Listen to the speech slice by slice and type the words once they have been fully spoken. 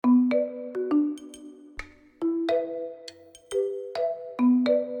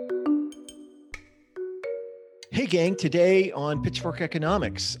Hey, gang. Today on Pitchfork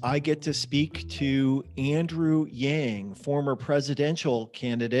Economics, I get to speak to Andrew Yang, former presidential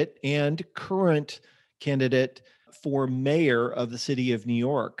candidate and current candidate for mayor of the city of New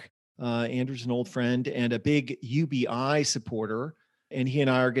York. Andrew's an old friend and a big UBI supporter. And he and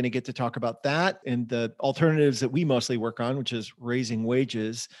I are going to get to talk about that and the alternatives that we mostly work on, which is raising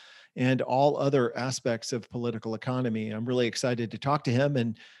wages and all other aspects of political economy. I'm really excited to talk to him.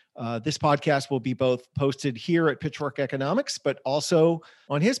 And this podcast will be both posted here at Pitchfork Economics, but also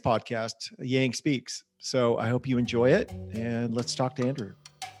on his podcast, Yang Speaks. So I hope you enjoy it. And let's talk to Andrew.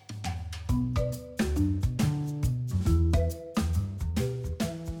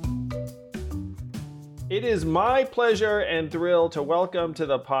 It is my pleasure and thrill to welcome to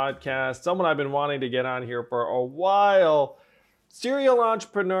the podcast someone I've been wanting to get on here for a while. Serial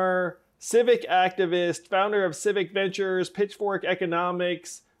entrepreneur, civic activist, founder of Civic Ventures, Pitchfork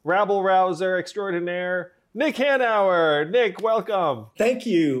Economics, rabble-rouser extraordinaire, Nick Hanauer. Nick, welcome. Thank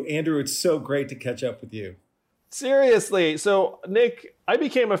you, Andrew. It's so great to catch up with you. Seriously. So, Nick, I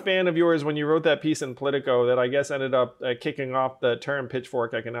became a fan of yours when you wrote that piece in Politico that I guess ended up kicking off the term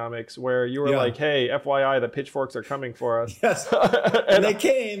Pitchfork Economics, where you were like, hey, FYI, the pitchforks are coming for us. Yes, and they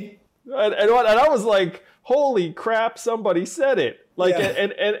came. And I was like, holy crap, somebody said it. Like,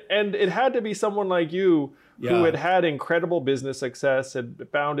 and it had to be someone like you who had incredible business success, had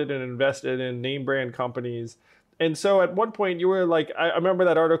founded and invested in name brand companies. And so at one point you were like, I remember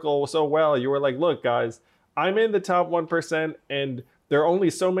that article so well. You were like, look, guys, I'm in the top 1% and there are only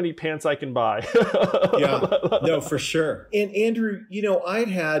so many pants I can buy. Yeah, no, for sure. And Andrew,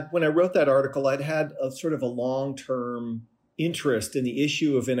 when I wrote that article, I'd had a sort of a long-term interest in the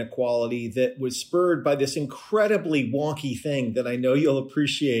issue of inequality that was spurred by this incredibly wonky thing that I know you'll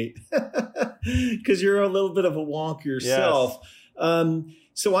appreciate because you're a little bit of a wonk yourself. Yes.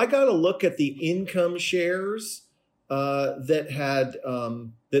 So I got a look at the income shares that had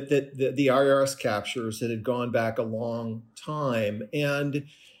the IRS captures that had gone back a long time. And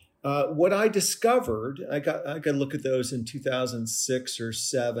what I discovered, I got to look at those in 2006 or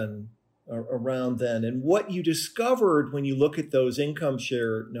 7, around then. And what you discovered when you look at those income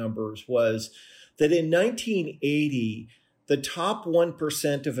share numbers was that in 1980, the top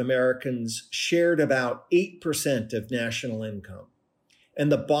 1% of Americans shared about 8% of national income.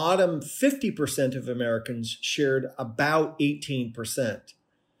 And the bottom 50% of Americans shared about 18%.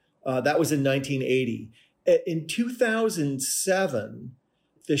 That was in 1980. In 2007,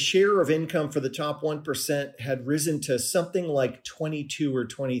 the share of income for the top 1% had risen to something like 22 or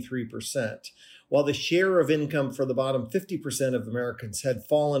 23%, while the share of income for the bottom 50% of Americans had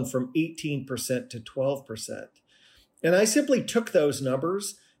fallen from 18% to 12%. And I simply took those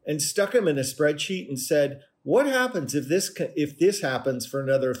numbers and stuck them in a spreadsheet and said, what happens if this happens for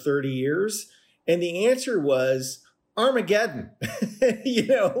another 30 years? And the answer was Armageddon.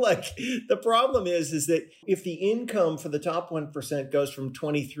 The problem is that if the income for the top 1% goes from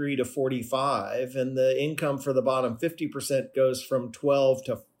 23 to 45 and the income for the bottom 50% goes from 12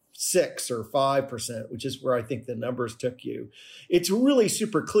 to 6 or 5%, which is where I think the numbers took you, it's really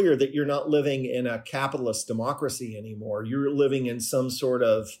super clear that you're not living in a capitalist democracy anymore. You're living in some sort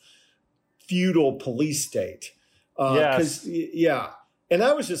of feudal police state. Yes. And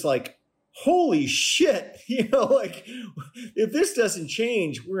I was just like, holy shit, if this doesn't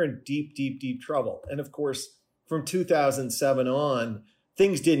change, we're in deep, deep, deep trouble. And of course, from 2007 on,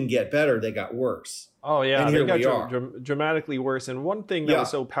 things didn't get better. They got worse. Oh, yeah. And they got dramatically worse. And one thing that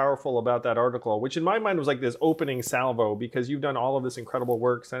was so powerful about that article, which in my mind was like this opening salvo, because you've done all of this incredible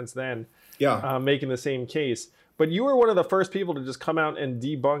work since then, making the same case. But you were one of the first people to just come out and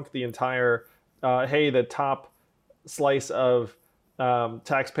debunk the entire, the top slice of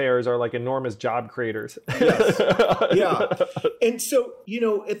taxpayers are like enormous job creators. Yes. Yeah. And so,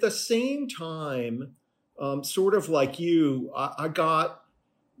 at the same time, sort of like you, I got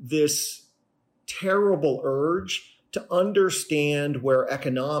this terrible urge to understand where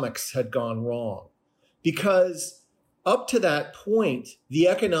economics had gone wrong. Because up to that point, the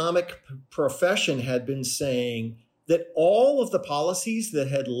economic profession had been saying that all of the policies that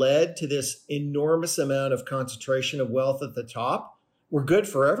had led to this enormous amount of concentration of wealth at the top were good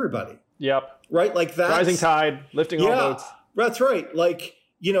for everybody. Yep. Right? Like that. Rising tide, lifting all boats. That's right. Like,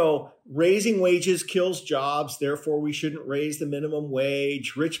 raising wages kills jobs. Therefore, we shouldn't raise the minimum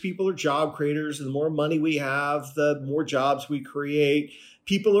wage. Rich people are job creators. The more money we have, the more jobs we create.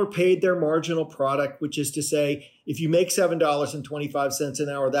 People are paid their marginal product, which is to say, if you make $7.25 an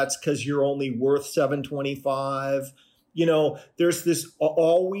hour, that's because you're only worth $7.25.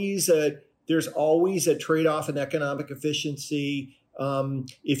 There's always a trade-off in economic efficiency.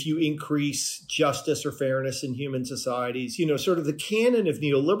 if you increase justice or fairness in human societies. Sort of the canon of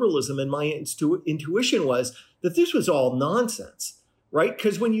neoliberalism, and my intuition was that this was all nonsense, right?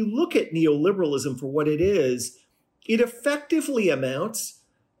 Because when you look at neoliberalism for what it is, it effectively amounts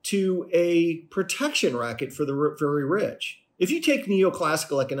to a protection racket for the very rich. If you take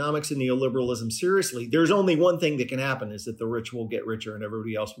neoclassical economics and neoliberalism seriously, there's only one thing that can happen, is that the rich will get richer and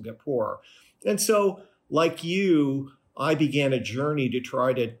everybody else will get poorer. And so, like you, I began a journey to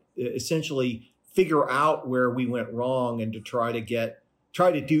try to essentially figure out where we went wrong and to try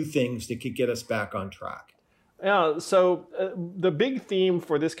to do things that could get us back on track. Yeah. So the big theme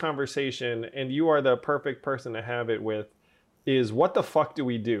for this conversation, and you are the perfect person to have it with, is what the fuck do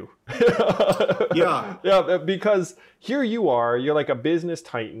we do? Yeah. Yeah. Because here you are, you're like a business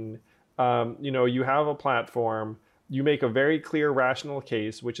titan. You have a platform, you make a very clear, rational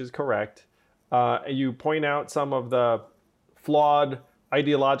case, which is correct. You point out some of the flawed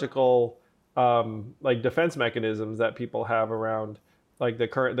ideological defense mechanisms that people have around like the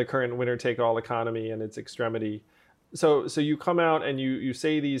current winner-take-all economy and its extremity. So you come out and you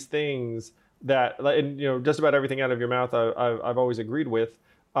say these things that, and just about everything out of your mouth I've always agreed with.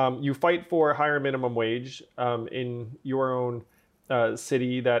 You fight for higher minimum wage in your own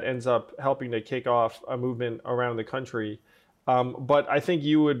city that ends up helping to kick off a movement around the country. But I think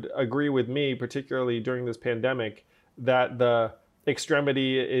you would agree with me, particularly during this pandemic, that the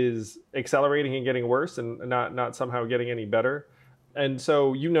extremity is accelerating and getting worse and not somehow getting any better. And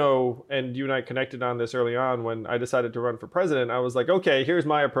so, and you and I connected on this early on when I decided to run for president. I was like, okay, here's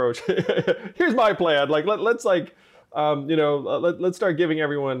my approach. Here's my plan. Like, let's start giving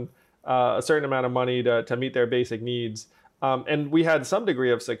everyone a certain amount of money to meet their basic needs. And we had some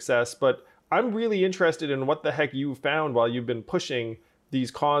degree of success, but I'm really interested in what the heck you found while you've been pushing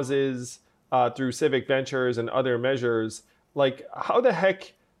these causes through civic ventures and other measures. Like, how the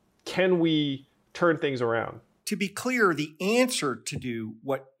heck can we turn things around? To be clear, the answer to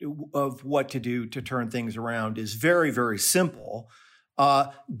what to do to turn things around is very, very simple.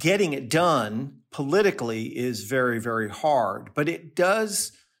 Getting it done politically is very, very hard, but it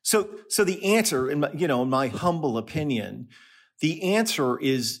does. So the answer, in my humble opinion, the answer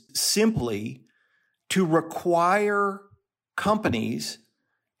is simply to require companies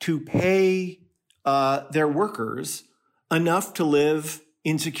to pay their workers enough to live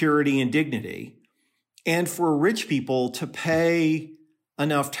in security and dignity, and for rich people to pay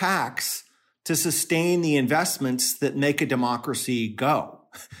enough tax to sustain the investments that make a democracy go.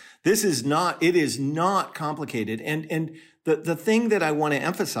 It is not complicated. And the thing that I want to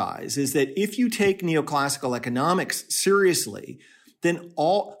emphasize is that if you take neoclassical economics seriously, then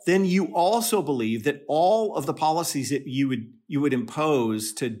you also believe that all of the policies that you would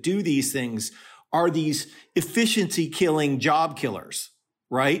impose to do these things are these efficiency killing job killers,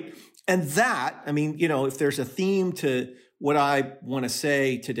 right? And that, if there's a theme to what I want to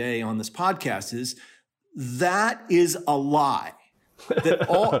say today on this podcast, is that is a lie. That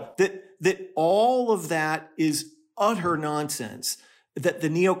all of that is utter nonsense. That the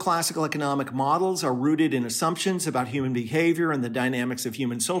neoclassical economic models are rooted in assumptions about human behavior and the dynamics of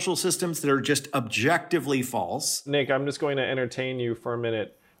human social systems that are just objectively false. Nick, I'm just going to entertain you for a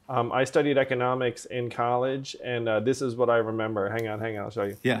minute. I studied economics in college, and this is what I remember. Hang on, I'll show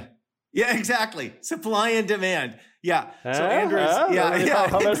you. Yeah, exactly. Supply and demand. Yeah. So Andrew's,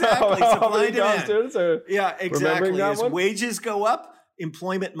 exactly. Supply and demand. Yeah, exactly. As wages go up,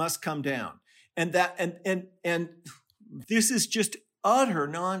 employment must come down. And that, and this is just utter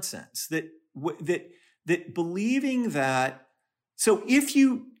nonsense that believing that. So if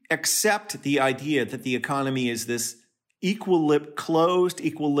you accept the idea that the economy is this closed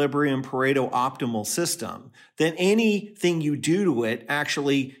equilibrium Pareto optimal system, then anything you do to it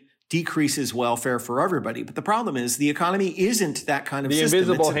actually decreases welfare for everybody. But the problem is the economy isn't that kind of system. The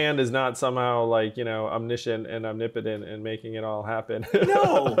invisible hand is not somehow omniscient and omnipotent and making it all happen.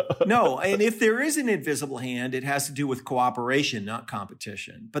 No. And if there is an invisible hand, it has to do with cooperation, not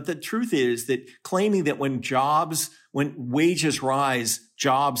competition. But the truth is that claiming that when wages rise,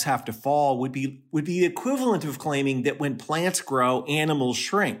 jobs have to fall would be the equivalent of claiming that when plants grow, animals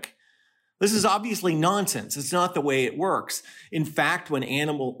shrink. This is obviously nonsense. It's not the way it works. In fact, when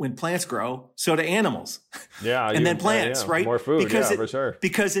plants grow, so do animals. Yeah, and then plants, right? More food, for sure.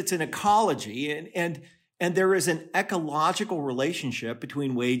 Because it's an ecology, and there is an ecological relationship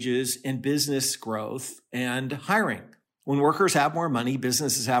between wages and business growth and hiring. When workers have more money,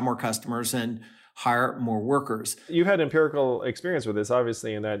 businesses have more customers and hire more workers. You've had empirical experience with this,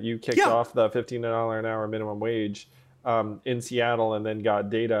 obviously, in that you kicked off the $15 an hour minimum wage in Seattle and then got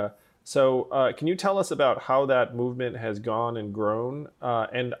data. So can you tell us about how that movement has gone and grown?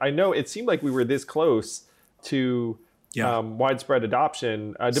 And I know it seemed like we were this close to widespread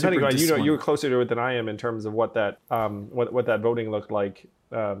adoption, depending on, you were closer to it than I am in terms of what that what that voting looked like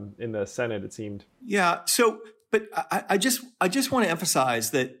in the Senate, it seemed. Yeah. So, but I just want to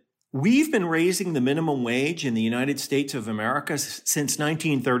emphasize that we've been raising the minimum wage in the United States of America since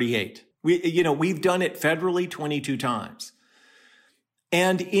 1938. We've done it federally 22 times.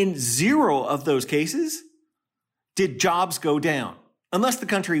 And in 0 of those cases did jobs go down, unless the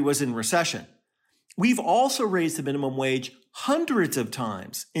country was in recession. We've also raised the minimum wage hundreds of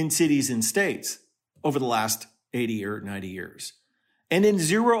times in cities and states over the last 80 or 90 years. And in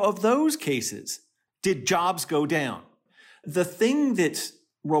 0 of those cases did jobs go down. The thing that's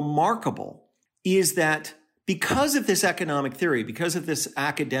remarkable is that because of this economic theory, because of this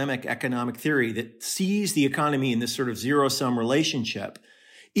academic economic theory that sees the economy in this sort of zero-sum relationship,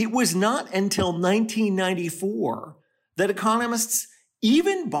 it was not until 1994 that economists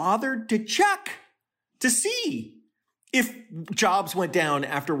even bothered to check to see if jobs went down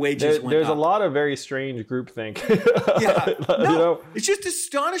after wages went up. There's a lot of very strange groupthink. It's just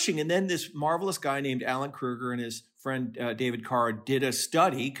astonishing. And then this marvelous guy named Alan Kruger and his friend David Carr did a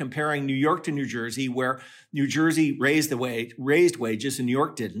study comparing New York to New Jersey, where New Jersey raised wages and New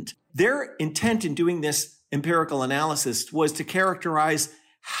York didn't. Their intent in doing this empirical analysis was to characterize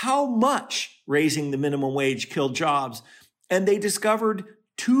how much raising the minimum wage killed jobs. And they discovered,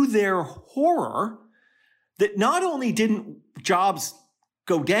 to their horror, that not only didn't jobs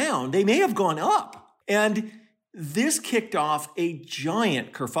go down, they may have gone up. And this kicked off a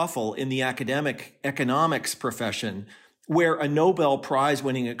giant kerfuffle in the academic economics profession, where a Nobel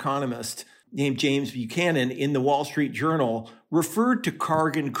Prize-winning economist named James Buchanan in the Wall Street Journal referred to Carr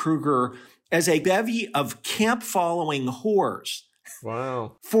and Kruger as a bevy of camp-following whores.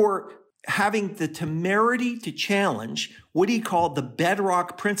 Wow. For having the temerity to challenge what he called the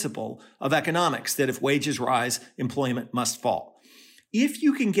bedrock principle of economics, that if wages rise, employment must fall. If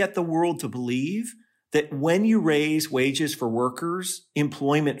you can get the world to believe that when you raise wages for workers,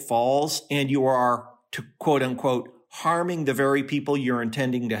 employment falls, and you are, to quote unquote, harming the very people you're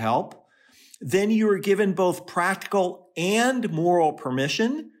intending to help, then you are given both practical and moral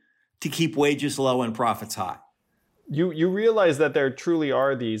permission to keep wages low and profits high. You realize that there truly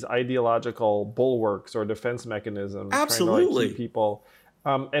are these ideological bulwarks or defense mechanisms Absolutely. trying to keep people.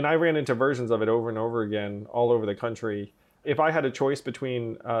 And I ran into versions of it over and over again all over the country. If I had a choice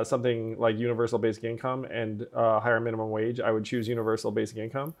between something like universal basic income and higher minimum wage, I would choose universal basic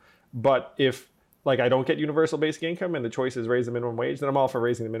income. But if I don't get universal basic income and the choice is raise the minimum wage, then I'm all for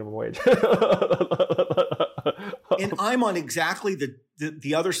raising the minimum wage. And I'm on exactly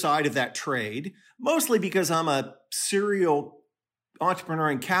the other side of that trade, mostly because I'm a serial entrepreneur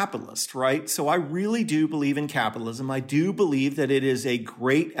and capitalist, right? So I really do believe in capitalism. I do believe that it is a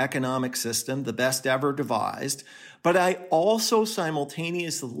great economic system, the best ever devised. But I also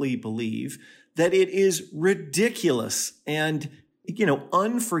simultaneously believe that it is ridiculous and,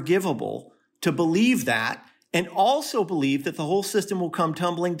 unforgivable to believe that, and also believe that the whole system will come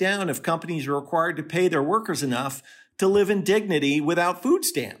tumbling down if companies are required to pay their workers enough to live in dignity without food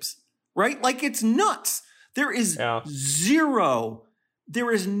stamps, right? It's nuts. There is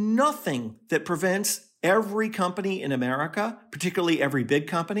there is nothing that prevents every company in America, particularly every big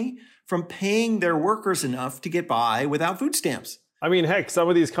company, from paying their workers enough to get by without food stamps. I mean, heck, some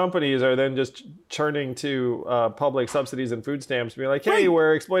of these companies are then just churning to public subsidies and food stamps, being like, hey,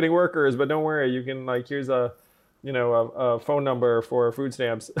 we're exploiting workers, but don't worry, you can here's a phone number for food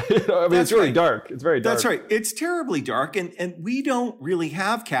stamps. It's really dark. It's very dark. That's right. It's terribly dark. And we don't really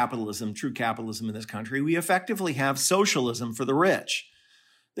have capitalism, true capitalism in this country. We effectively have socialism for the rich.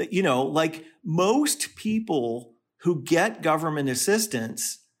 That, most people who get government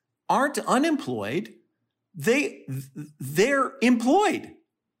assistance aren't unemployed. They're employed.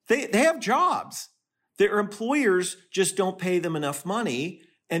 They have jobs. Their employers just don't pay them enough money.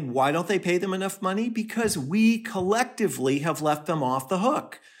 And why don't they pay them enough money? Because we collectively have left them off the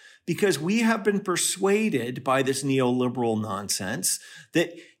hook. Because we have been persuaded by this neoliberal nonsense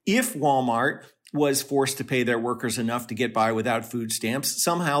that if Walmart was forced to pay their workers enough to get by without food stamps,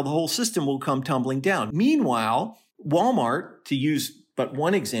 somehow the whole system will come tumbling down. Meanwhile, Walmart, to use but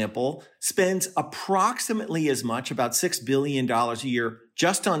one example, spends approximately as much, about $6 billion a year,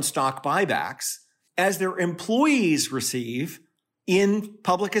 just on stock buybacks as their employees receive in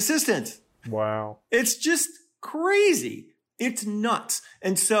public assistance. Wow. It's just crazy. It's nuts.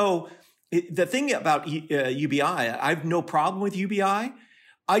 And so the thing about UBI, I have no problem with UBI.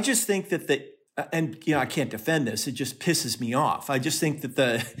 I just think that I can't defend this. It just pisses me off. I just think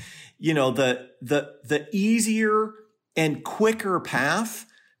that the easier and quicker path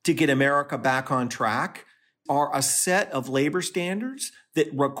to get America back on track are a set of labor standards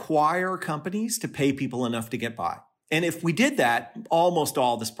that require companies to pay people enough to get by. And if we did that, almost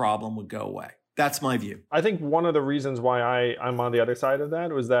all this problem would go away. That's my view. I think one of the reasons why I'm on the other side of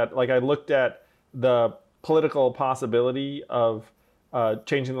that was that, like, I looked at the political possibility of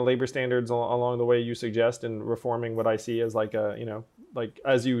changing the labor standards along the way you suggest and reforming what I see as like a,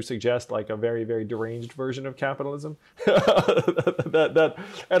 as you suggest, like a very, very deranged version of capitalism. And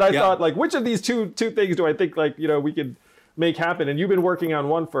I thought, like, which of these two things do I think, like, we could make happen? And you've been working on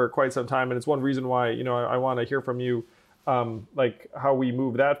one for quite some time, and it's one reason why, I want to hear from you, like how we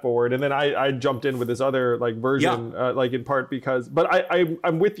move that forward. And then I jumped in with this other like version, like in part because, but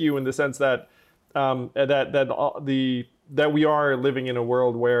I'm with you in the sense that that we are living in a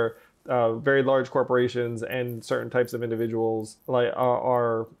world where very large corporations and certain types of individuals like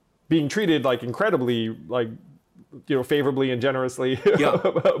are being treated like incredibly like favorably and generously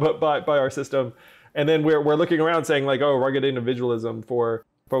by our system. And then we're looking around saying like, oh, rugged individualism for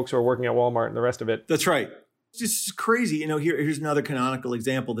folks who are working at Walmart and the rest of it. That's right. It's just crazy. Here's another canonical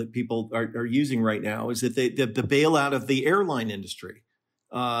example that people are using right now is that the bailout of the airline industry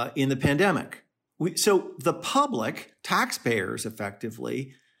in the pandemic. So the public, taxpayers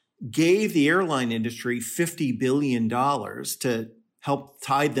effectively, gave the airline industry $50 billion to help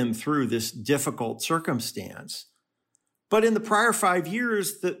tide them through this difficult circumstance. But in the prior 5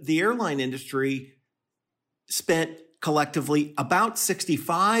 years, the airline industry spent collectively about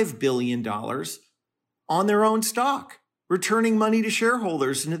 $65 billion on their own stock, returning money to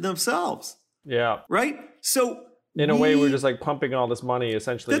shareholders and to themselves. Yeah. Right? So in a way, we're just like pumping all this money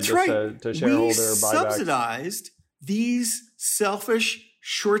essentially to shareholder buybacks. We subsidized these selfish,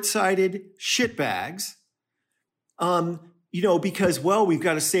 short-sighted shitbags, because, well, we've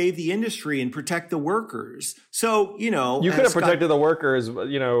got to save the industry and protect the workers. So, you could have protected the workers,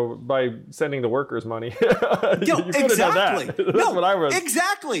 by sending the workers money. Exactly. That's what I was.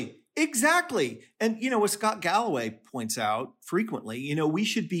 Exactly. And, what Scott Galloway points out frequently, we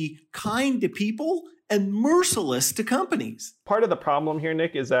should be kind to people and merciless to companies. Part of the problem here,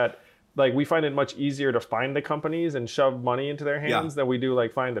 Nick, is that like we find it much easier to find the companies and shove money into their hands than we do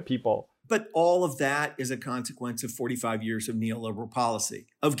like find the people. But all of that is a consequence of 45 years of neoliberal policy,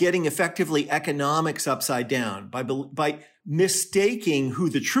 of getting effectively economics upside down by mistaking who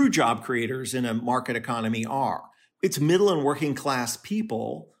the true job creators in a market economy are. It's middle and working class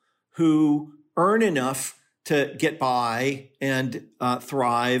people who earn enough to get by and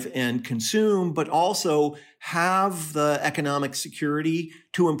thrive and consume, but also have the economic security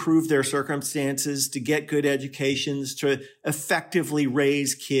to improve their circumstances, to get good educations, to effectively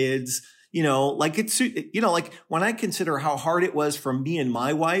raise kids. Like when I consider how hard it was for me and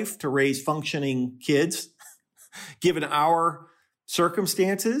my wife to raise functioning kids, given our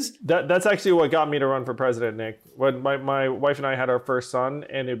circumstances. That's actually what got me to run for president, Nick. When my wife and I had our first son,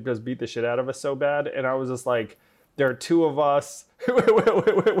 and it just beat the shit out of us so bad, and I was just like, there are two of us.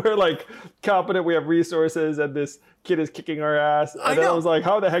 We're like competent. We have resources, and this kid is kicking our ass. And then I was like,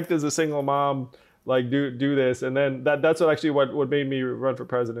 how the heck does a single mom like do this? And then that's what made me run for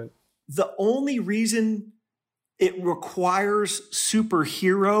president. The only reason it requires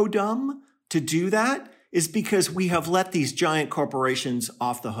superhero-dom to do that is because we have let these giant corporations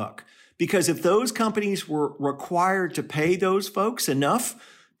off the hook. Because if those companies were required to pay those folks enough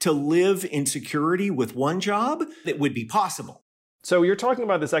to live in security with one job, it would be possible. So you're talking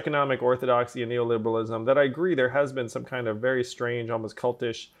about this economic orthodoxy and neoliberalism that I agree there has been some kind of very strange, almost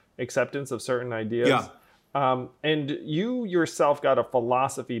cultish acceptance of certain ideas. Yeah. And you yourself got a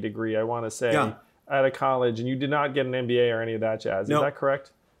philosophy degree, I want to say, at a college, and you did not get an MBA or any of that jazz. Is that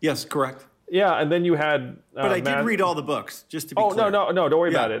correct? Yes, correct. Yeah, and then you had. But I did read all the books, just to be clear. No, don't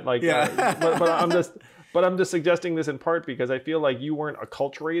worry about it. Like, but I'm just suggesting this in part because I feel like you weren't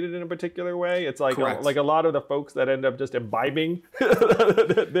acculturated in a particular way. It's like a lot of the folks that end up just imbibing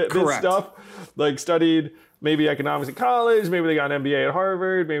this stuff, like studied maybe economics in college, maybe they got an MBA at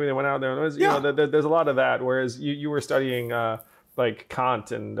Harvard, maybe they went out there. There's a lot of that. Whereas you were studying. Like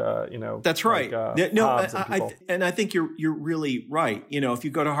Kant and That's right. Like, and I think you're really right. If you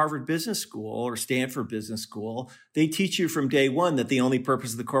go to Harvard Business School or Stanford Business School, they teach you from day one that the only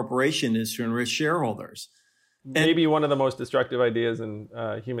purpose of the corporation is to enrich shareholders. Maybe one of the most destructive ideas in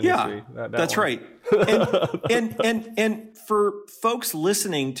human history. That's right. And for folks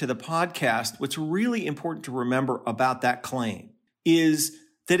listening to the podcast, what's really important to remember about that claim is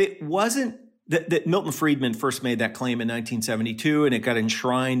that it wasn't that Milton Friedman first made that claim in 1972, and it got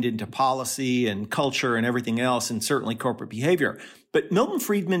enshrined into policy and culture and everything else, and certainly corporate behavior. But Milton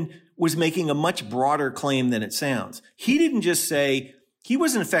Friedman was making a much broader claim than it sounds. He didn't just say, he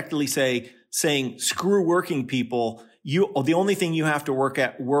wasn't effectively saying, screw working people. The only thing you have to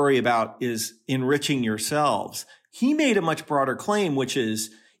worry about is enriching yourselves. He made a much broader claim, which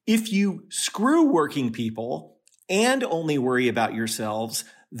is, if you screw working people and only worry about yourselves,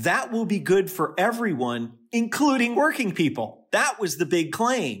 that will be good for everyone, including working people. That was the big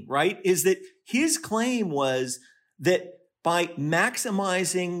claim, right? Is that his claim was that by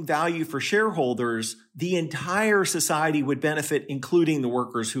maximizing value for shareholders, the entire society would benefit, including the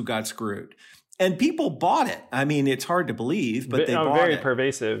workers who got screwed. And people bought it. I mean, it's hard to believe, but they bought it. Very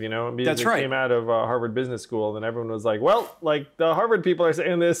pervasive, you know. That's right. It came out of Harvard Business School, and everyone was like, well, like the Harvard people are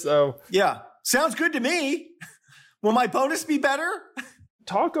saying this, so. Yeah, sounds good to me. Will my bonus be better?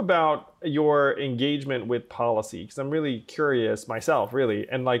 Talk about your engagement with policy, because I'm really curious myself, really.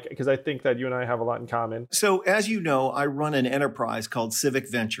 And because I think that you and I have a lot in common. So as you know, I run an enterprise called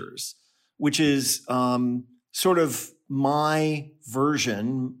Civic Ventures, which is sort of my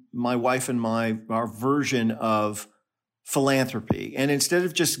version, my wife and our version of philanthropy. And instead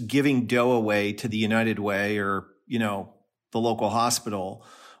of just giving dough away to the United Way or, the local hospital,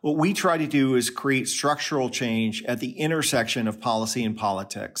 what we try to do is create structural change at the intersection of policy and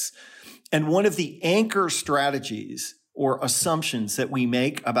politics. And one of the anchor strategies or assumptions that we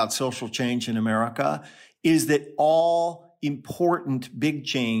make about social change in America is that all important big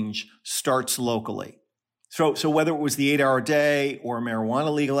change starts locally. So whether it was the 8-hour day or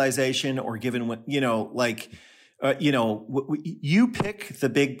marijuana legalization or given what, you pick the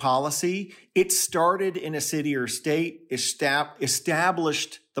big policy, it started in a city or state,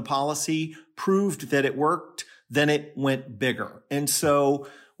 established the policy, proved that it worked, then it went bigger. And so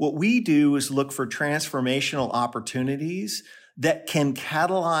what we do is look for transformational opportunities that can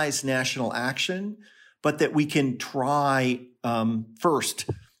catalyze national action, but that we can try first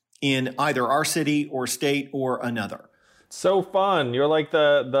in either our city or state or another. So fun. You're like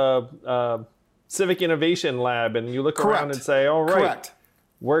the Civic Innovation Lab, and you look around and say, all right,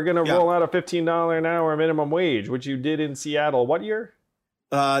 we're going to roll out a $15 an hour minimum wage, which you did in Seattle. What year?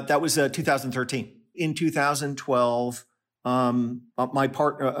 That was 2013. In 2012,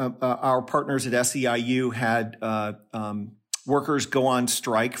 our partners at SEIU had workers go on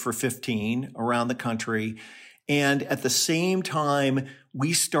strike for 15 around the country. And at the same time,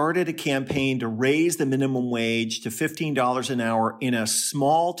 we started a campaign to raise the minimum wage to $15 an hour in a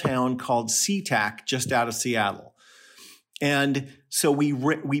small town called SeaTac, just out of Seattle. And so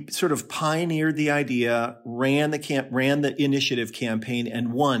we sort of pioneered the idea, ran the initiative campaign,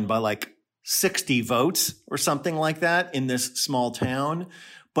 and won by 60 votes or something like that in this small town.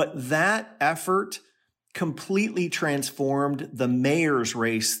 But that effort completely transformed the mayor's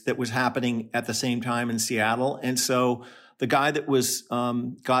race that was happening at the same time in Seattle. And so the guy that was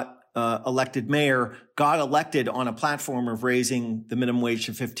got elected mayor got elected on a platform of raising the minimum wage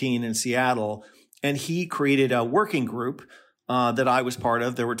to 15 in Seattle. And he created a working group that I was part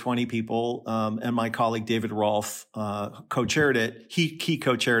of. There were 20 people, and my colleague David Rolfe co-chaired it. He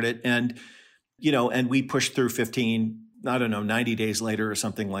co-chaired it, and we pushed through 15. I don't know, 90 days later or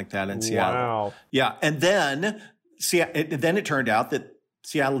something like that in Seattle. Wow. Yeah. And then it turned out that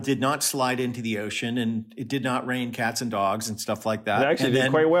Seattle did not slide into the ocean, and it did not rain cats and dogs and stuff like that. It actually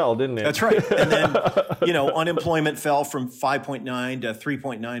did quite well, didn't it? That's right. And then, unemployment fell from 5.9 to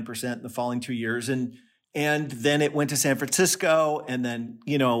 3.9% in the following 2 years. And then it went to San Francisco and then,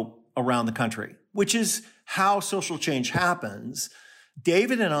 around the country, which is how social change happens.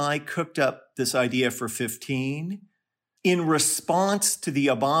 David and I cooked up this idea for 15 in response to the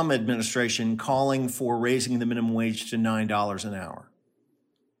Obama administration calling for raising the minimum wage to $9 an hour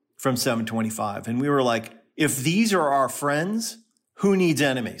from $7.25. And we were like, if these are our friends, who needs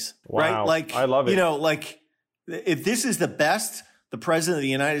enemies? Wow. Right? I love it. If this is the best the president of the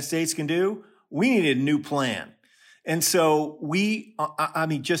United States can do, we need a new plan. And so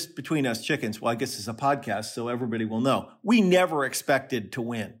just between us chickens, well, I guess it's a podcast, so everybody will know, we never expected to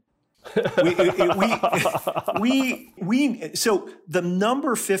win. So the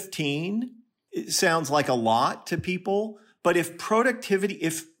number 15 sounds like a lot to people, but if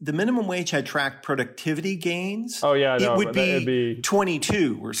the minimum wage had tracked productivity gains, it would be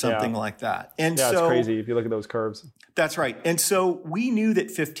 22 or something like that. And it's crazy if you look at those curves. That's right. And so we knew that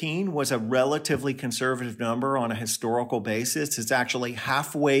 15 was a relatively conservative number on a historical basis. It's actually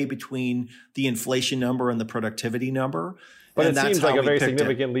halfway between the inflation number and the productivity number. But it seems like a very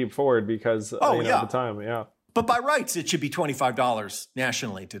significant leap forward because at the time, But by rights, it should be $25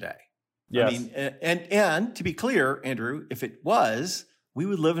 nationally today. Yes. I mean, and to be clear, Andrew, if it was, we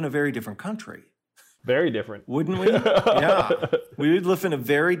would live in a very different country. Very different. Wouldn't we? Yeah. We would live in a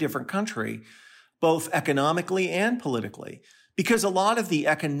very different country, both economically and politically, because a lot of the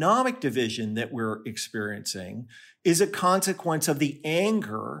economic division that we're experiencing is a consequence of the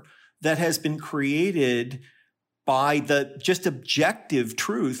anger that has been created by the just objective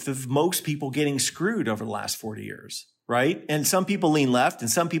truth of most people getting screwed over the last 40 years, right? And some people lean left and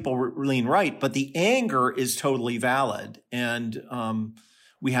some people lean right, but the anger is totally valid, and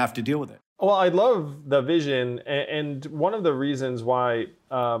we have to deal with it. Well, I love the vision, and one of the reasons why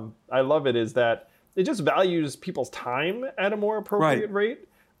I love it is that it just values people's time at a more appropriate rate.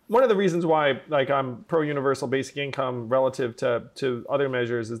 One of the reasons why, like, I'm pro universal basic income relative to other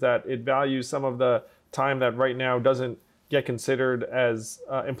measures is that it values some of the time that right now doesn't get considered as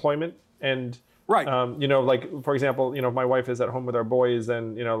employment. And you know, like, for example, you know, if my wife is at home with our boys,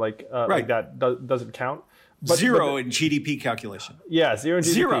 then, you know, like that doesn't count. But, zero in GDP calculation. Yeah, zero in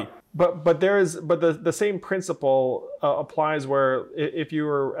GDP. Zero. But the same principle applies where if you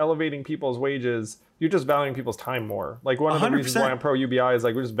are elevating people's wages, you're just valuing people's time more. Like, one of the 100%. Reasons why I'm pro UBI is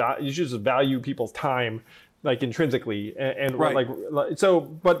like you should just value people's time, like, intrinsically, and like so.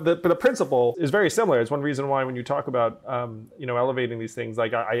 But the principle is very similar. It's one reason why when you talk about you know, elevating these things,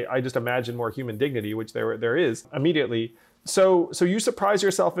 like I just imagine more human dignity, which there is immediately. So you surprise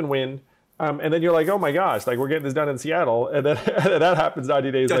yourself and win. And then you're like, oh my gosh, like, we're getting this done in Seattle, and then that happens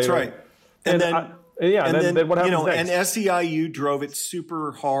 90 days later. That's right. And then what happens, you know, next? And SEIU drove it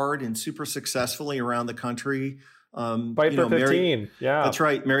super hard and super successfully around the country. Fight for 15. Yeah, that's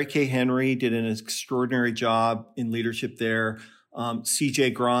right. Mary Kay Henry did an extraordinary job in leadership there.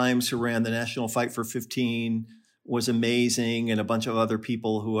 CJ Grimes, who ran the National Fight for 15, was amazing, and a bunch of other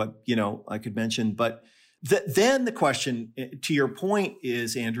people who you know, I could mention, but. Then the question, to your point,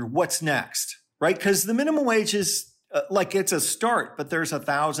 is, Andrew, what's next, right? Because the minimum wage is like, it's a start, but there's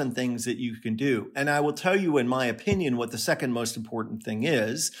 1,000 things that you can do. And I will tell you, in my opinion, what the second most important thing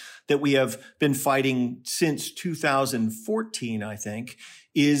is that we have been fighting since 2014, I think,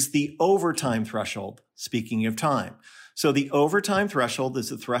 is the overtime threshold, speaking of time. So the overtime threshold is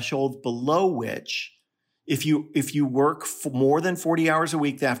the threshold below which if you work for more than 40 hours a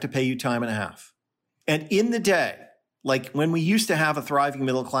week, they have to pay you time and a half. And in the day, like when we used to have a thriving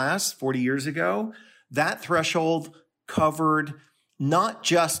middle class 40 years ago, that threshold covered not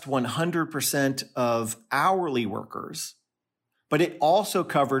just 100% of hourly workers, but it also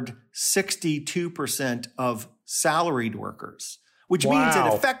covered 62% of salaried workers, which means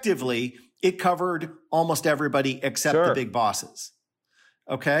that effectively it covered almost everybody except the big bosses.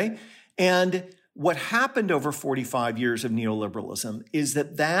 Okay? And what happened over 45 years of neoliberalism is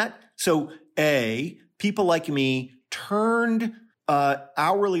so people like me turned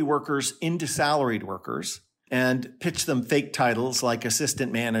hourly workers into salaried workers and pitched them fake titles like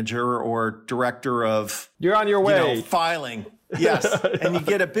assistant manager or director of, you're on your way, filing. Yes. And you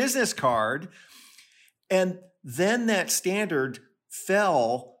get a business card. And then that standard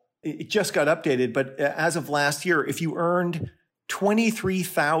fell. It just got updated. But as of last year, if you earned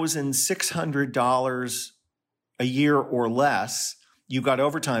 $23,600 a year or less, you got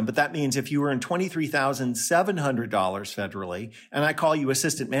overtime. But that means if you earn $23,700 federally, and I call you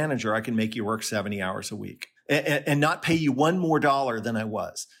assistant manager, I can make you work 70 hours a week and not pay you one more dollar than I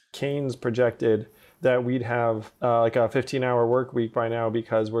was. Keynes projected that we'd have like a 15-hour work week by now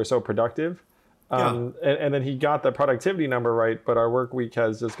because we're so productive. And then he got the productivity number right, but our work week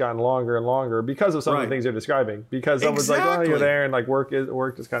has just gotten longer and longer because of some of the things you're describing. Because someone's like, oh, you're there, and like work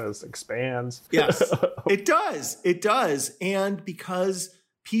just kind of expands. Yes, it does. It does. And because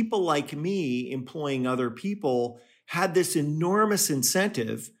people like me employing other people had this enormous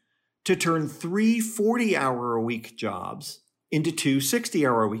incentive to turn 3 40-hour-a-week jobs into 2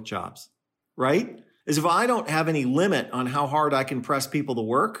 60-hour-a-week jobs, right? As if I don't have any limit on how hard I can press people to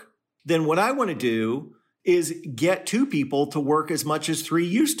work, then what I want to do is get 2 people to work as much as 3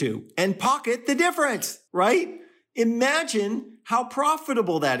 used to and pocket the difference, right? Imagine how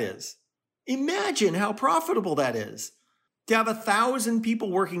profitable that is. Imagine how profitable that is to have 1,000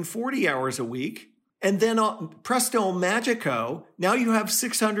 people working 40 hours a week. And then presto magico, now you have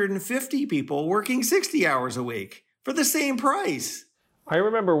 650 people working 60 hours a week for the same price. I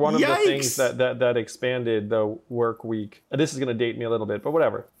remember one of the things that expanded the work week, and this is going to date me a little bit, but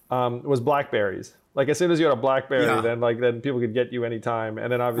whatever, was BlackBerries. Like, as soon as you had a BlackBerry, then people could get you anytime.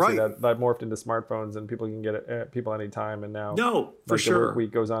 And then obviously that morphed into smartphones, and people can get people anytime. And now the work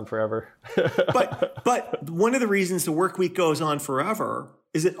week goes on forever. but one of the reasons the work week goes on forever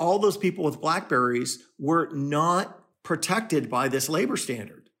is that all those people with BlackBerries were not protected by this labor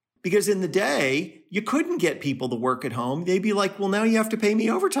standard. Because in the day, you couldn't get people to work at home. They'd be like, well, now you have to pay me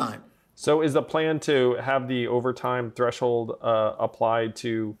overtime. So is the plan to have the overtime threshold applied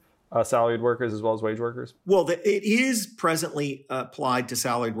to salaried workers as well as wage workers? Well, it is presently applied to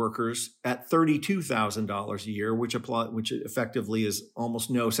salaried workers at $32,000 a year, which effectively is almost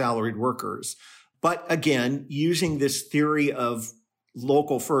no salaried workers. But again, using this theory of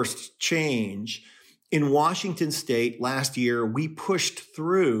local first change, in Washington state last year, we pushed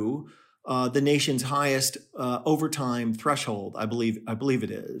through the nation's highest overtime threshold. I believe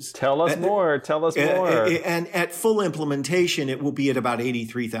it is. Tell us more. And at full implementation, it will be at about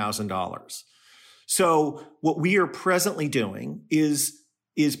 $83,000. So what we are presently doing is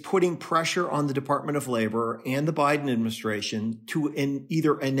putting pressure on the Department of Labor and the Biden administration to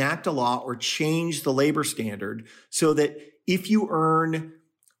either enact a law or change the labor standard so that if you earn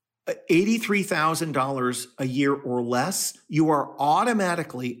 $83,000 a year or less, you are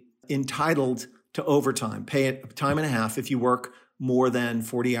automatically entitled to overtime, pay it time and a half if you work more than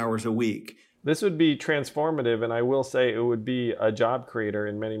 40 hours a week. This would be transformative, and I will say it would be a job creator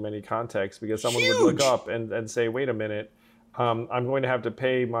in many, many contexts, because someone would look up and say, wait a minute, I'm going to have to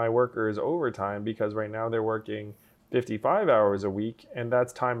pay my workers overtime because right now they're working 55 hours a week, and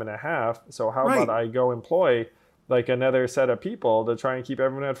that's time and a half. So how about I go employ like another set of people to try and keep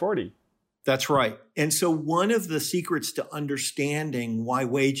everyone at 40? That's right. And so one of the secrets to understanding why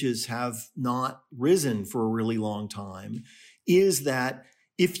wages have not risen for a really long time is that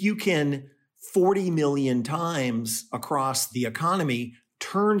if you can 40 million times across the economy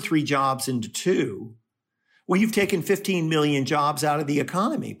turn 3 jobs into 2, well, you've taken 15 million jobs out of the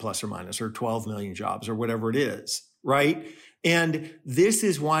economy, plus or minus, or 12 million jobs, or whatever it is, right? And this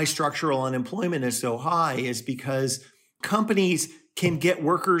is why structural unemployment is so high, is because companies can get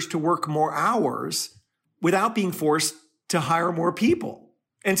workers to work more hours without being forced to hire more people.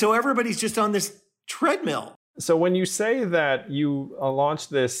 And so everybody's just on this treadmill. So when you say that you launched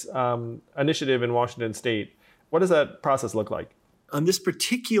this initiative in Washington state, what does that process look like? On this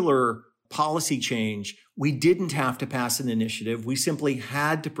particular policy change, we didn't have to pass an initiative. We simply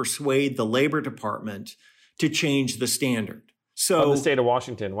had to persuade the Labor Department to change the standard. So in the state of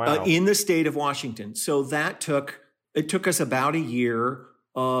Washington, wow. In the state of Washington. So it took us about a year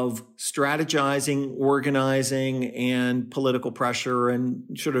of strategizing, organizing, and political pressure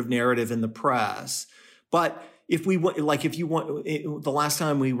and sort of narrative in the press. But the last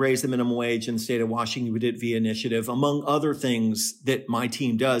time we raised the minimum wage in the state of Washington, we did it via initiative. Among other things that my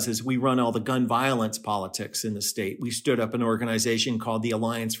team does is we run all the gun violence politics in the state. We stood up an organization called the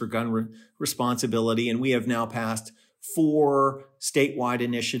Alliance for Gun Responsibility, and we have now passed 4 statewide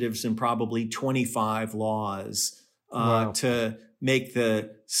initiatives and probably 25 laws to make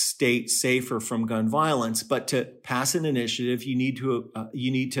the state safer from gun violence. But to pass an initiative, you need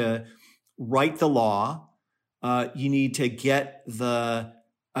to write the law. You need to get the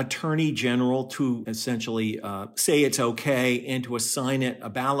attorney general to essentially say it's okay and to assign it a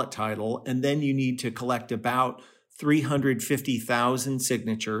ballot title. And then you need to collect about 350,000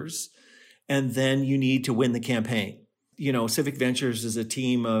 signatures. And then you need to win the campaign. You know, Civic Ventures is a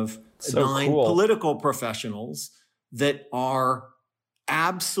team of 9 political professionals that are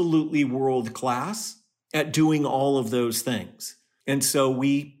absolutely world class at doing all of those things. And so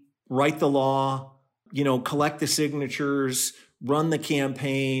we write the law, collect the signatures, run the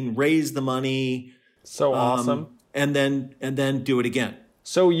campaign, raise the money. So awesome. And then do it again.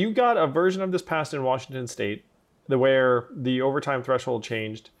 So you got a version of this passed in Washington state where the overtime threshold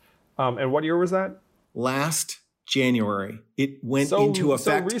changed. And what year was that? Last January. It went into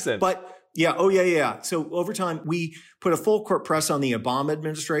effect. So recent. But yeah. So overtime, we put a full court press on the Obama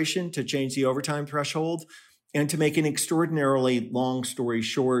administration to change the overtime threshold. And to make an extraordinarily long story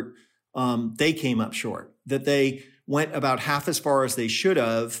short, they came up short, that they went about half as far as they should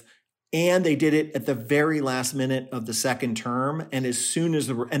have. And they did it at the very last minute of the second term. And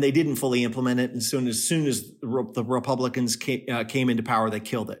and they didn't fully implement it. And soon as the Republicans came into power, they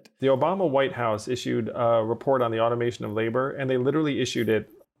killed it. The Obama White House issued a report on the automation of labor, and they literally issued it.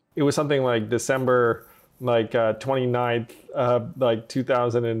 It was something like December 29th,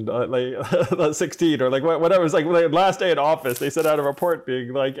 2016, or whatever. It was like last day in office. They sent out a report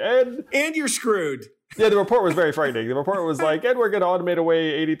being like, and you're screwed. Yeah, the report was very frightening. The report was like, and we're going to automate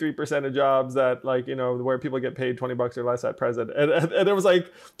away 83% of jobs that where people get paid $20 or less at present. And it was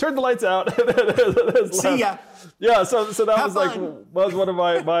like, turn the lights out. See ya. Yeah, so that was one of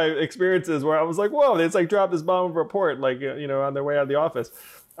my experiences where I was like, whoa, it's like dropped this bomb of a report, on their way out of the office.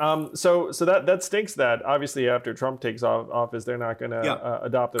 So that stinks that obviously after Trump takes office, they're not going to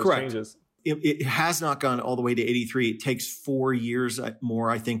adopt those changes. it has not gone all the way to 83. It takes 4 years more.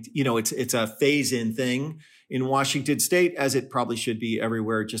 I think, it's a phase-in thing in Washington State, as it probably should be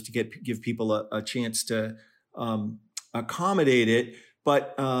everywhere, just to give people a chance to accommodate it.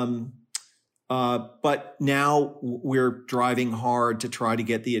 But now we're driving hard to try to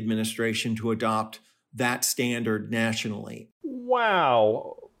get the administration to adopt that standard nationally.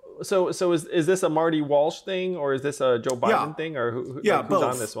 Wow. So is this a Marty Walsh thing, or is this a Joe Biden thing, or who's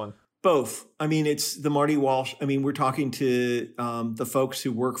on this one? Both. I mean, it's the Marty Walsh. I mean, we're talking to the folks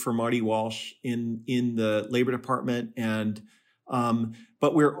who work for Marty Walsh in the Labor Department,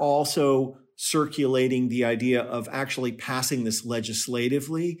 but we're also circulating the idea of actually passing this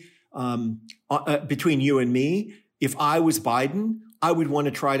legislatively. Between you and me, if I was Biden, I would want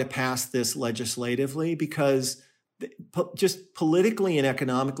to try to pass this legislatively, because just politically and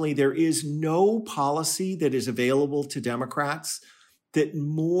economically, there is no policy that is available to Democrats that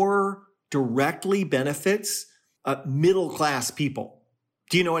more directly benefits middle-class people.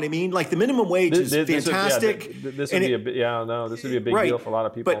 Do you know what I mean? Like, the minimum wage is fantastic. This would be a big deal for a lot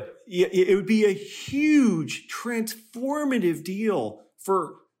of people. But it would be a huge transformative deal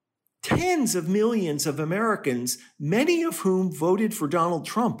for tens of millions of Americans, many of whom voted for Donald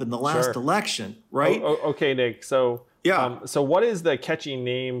Trump in the last election, right? Okay, Nick. So so what is the catchy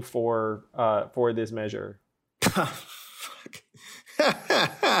name for this measure?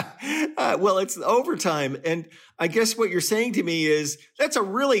 Well, it's overtime. And I guess what you're saying to me is that's a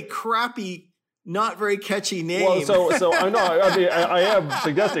really crappy, not very catchy name. Well, so I know. I mean, I am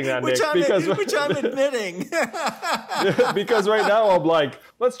suggesting that, Nick, which I'm admitting. Because right now I'm like,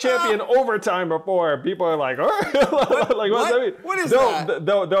 let's champion overtime before people are like, what is that?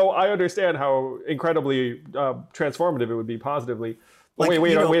 Though I understand how incredibly transformative it would be positively. But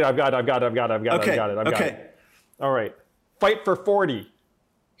wait, I've got it. All right. Fight for 40.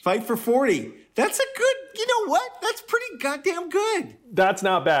 Fight for 40. That's a good, you know what? That's pretty goddamn good. That's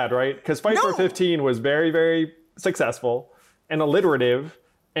not bad, right? Because Fight for 15 was very, very successful and alliterative.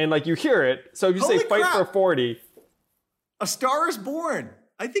 And like, you hear it. So if you say Fight for 40. A Star is Born.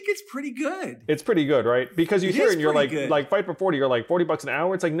 I think it's pretty good. It's pretty good, right? Because you hear it and you're like Fight for 40. You're like, $40 an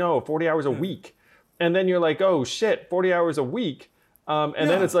hour? It's like, no, 40 hours a week. And then you're like, oh shit, 40 hours a week.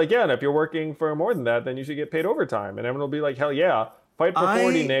 Then it's like, and if you're working for more than that, then you should get paid overtime. And everyone will be like, hell yeah, fight for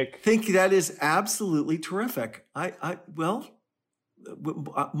 40, Nick. I think that is absolutely terrific.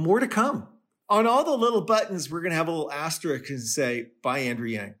 More to come. On all the little buttons, we're going to have a little asterisk and say, bye, Andrew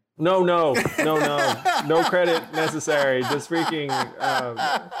Yang. No. No credit necessary. Just freaking,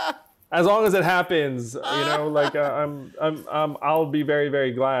 as long as it happens, I'll be very,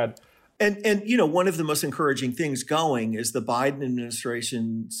 very glad. And one of the most encouraging things going is the Biden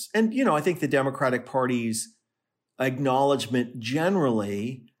administration's, and I think the Democratic Party's acknowledgement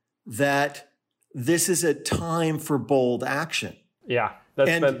generally that this is a time for bold action. Yeah,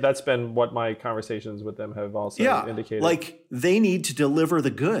 that's been what my conversations with them have also indicated. Like, they need to deliver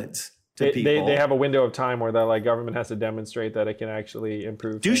the goods to people. They have a window of time where the government has to demonstrate that it can actually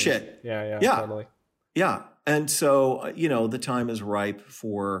improve things. Shit. Yeah, totally. Yeah, and so the time is ripe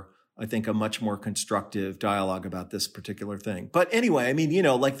for, I think, a much more constructive dialogue about this particular thing. But anyway, I mean,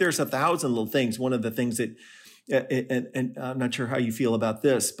 there's 1,000 little things. One of the things that, and I'm not sure how you feel about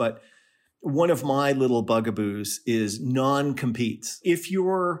this, but one of my little bugaboos is non-competes. If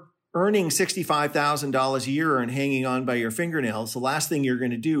you're earning $65,000 a year and hanging on by your fingernails, the last thing you're going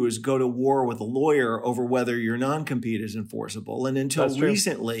to do is go to war with a lawyer over whether your non-compete is enforceable. And until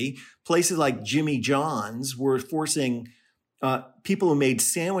recently, places like Jimmy John's were forcing people who made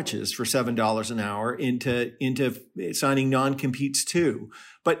sandwiches for $7 an hour into signing non-competes too.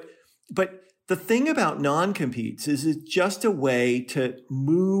 But the thing about non-competes is it's just a way to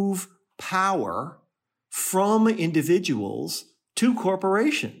move power from individuals to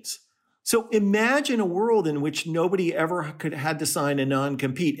corporations. So imagine a world in which nobody ever had to sign a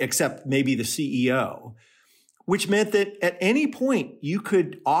non-compete except maybe the CEO, which meant that at any point you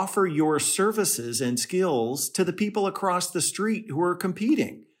could offer your services and skills to the people across the street who are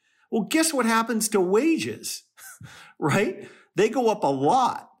competing. Well, guess what happens to wages, right? They go up a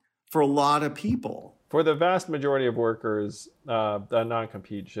lot for a lot of people. For the vast majority of workers, the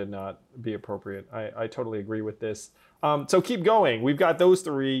non-compete should not be appropriate. I totally agree with this. So keep going. We've got those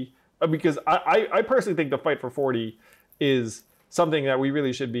three, because I personally think the Fight for 40 is something that we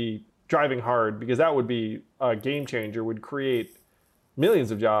really should be driving hard, because that would be a game changer, would create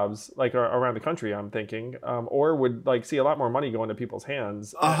millions of jobs around the country, I'm thinking, or would see a lot more money go into people's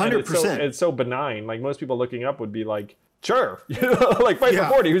hands. 100%. It's so benign. Like, most people looking up would be like, Sure. Like fight for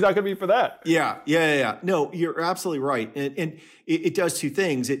 40. Who's not going to be for that? Yeah. No, you're absolutely right. And it does two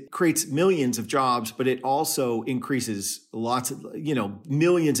things. It creates millions of jobs, but it also increases lots of,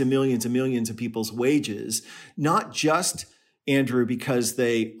 millions and millions and millions of people's wages, not just, Andrew, because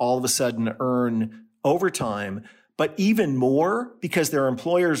they all of a sudden earn overtime, but even more because their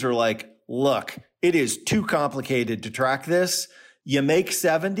employers are like, look, it is too complicated to track this. You make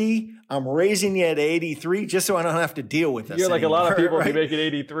 70, I'm raising you at 83 just so I don't have to deal with this. You're like anymore, a lot of people right? be making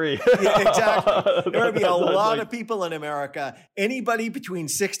 83. Yeah, exactly. There would be a lot of people in America. Anybody between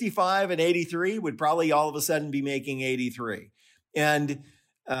 65 and 83 would probably all of a sudden be making 83 and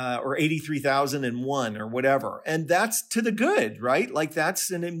or 83,001 or whatever. And that's to the good, right? Like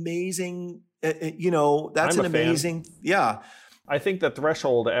that's an amazing, that's an amazing, I think the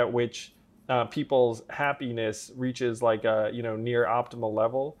threshold at which people's happiness reaches like a near optimal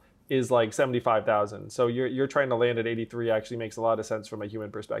level is like 75,000. So you're trying to land at 83 actually makes a lot of sense from a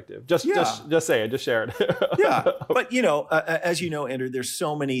human perspective. Just say it, just share it. Yeah, but as you know, Andrew, there's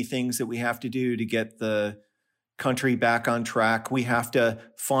so many things that we have to do to get the country back on track. We have to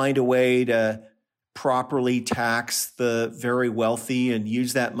find a way to properly tax the very wealthy and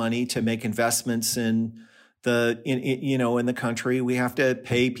use that money to make investments in the country. We have to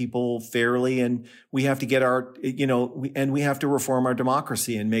pay people fairly, and we have to get we have to reform our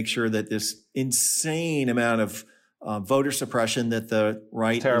democracy and make sure that this insane amount of voter suppression that the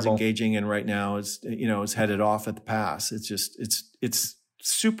right is engaging in right now is headed off at the pass. It's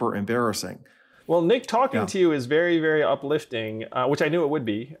super embarrassing. Well, Nick, talking to you is very, very uplifting, which I knew it would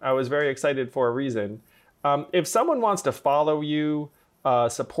be. I was very excited for a reason. If someone wants to follow you,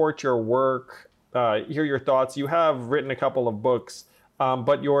 support your work, hear your thoughts. You have written a couple of books,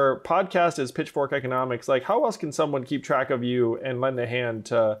 but your podcast is Pitchfork Economics. Like, how else can someone keep track of you and lend a hand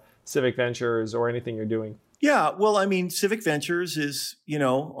to Civic Ventures or anything you're doing? Yeah, well, I mean, Civic Ventures is,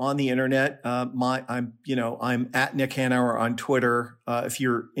 on the internet. I'm at Nick Hanauer on Twitter. If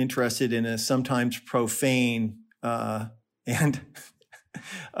you're interested in a sometimes profane I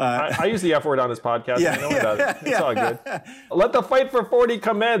use the F word on this podcast. I know about it. It's all good. Let the fight for 40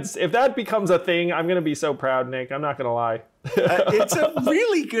 commence. If that becomes a thing, I'm going to be so proud, Nick. I'm not going to lie. It's a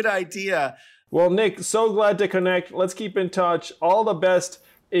really good idea. Well, Nick, so glad to connect. Let's keep in touch. All the best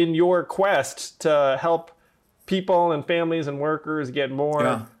in your quest to help people and families and workers get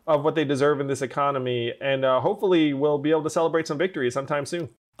more of what they deserve in this economy. And hopefully we'll be able to celebrate some victories sometime soon.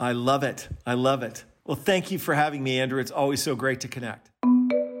 I love it. Well, thank you for having me, Andrew. It's always so great to connect.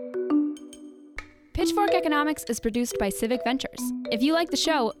 Pitchfork Economics is produced by Civic Ventures. If you like the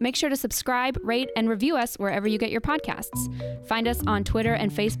show, make sure to subscribe, rate, and review us wherever you get your podcasts. Find us on Twitter and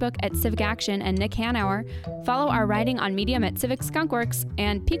Facebook at Civic Action and Nick Hanauer. Follow our writing on Medium at Civic Skunkworks,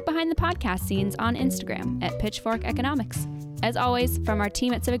 and peek behind the podcast scenes on Instagram at Pitchfork Economics. As always, from our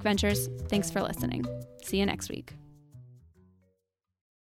team at Civic Ventures, thanks for listening. See you next week.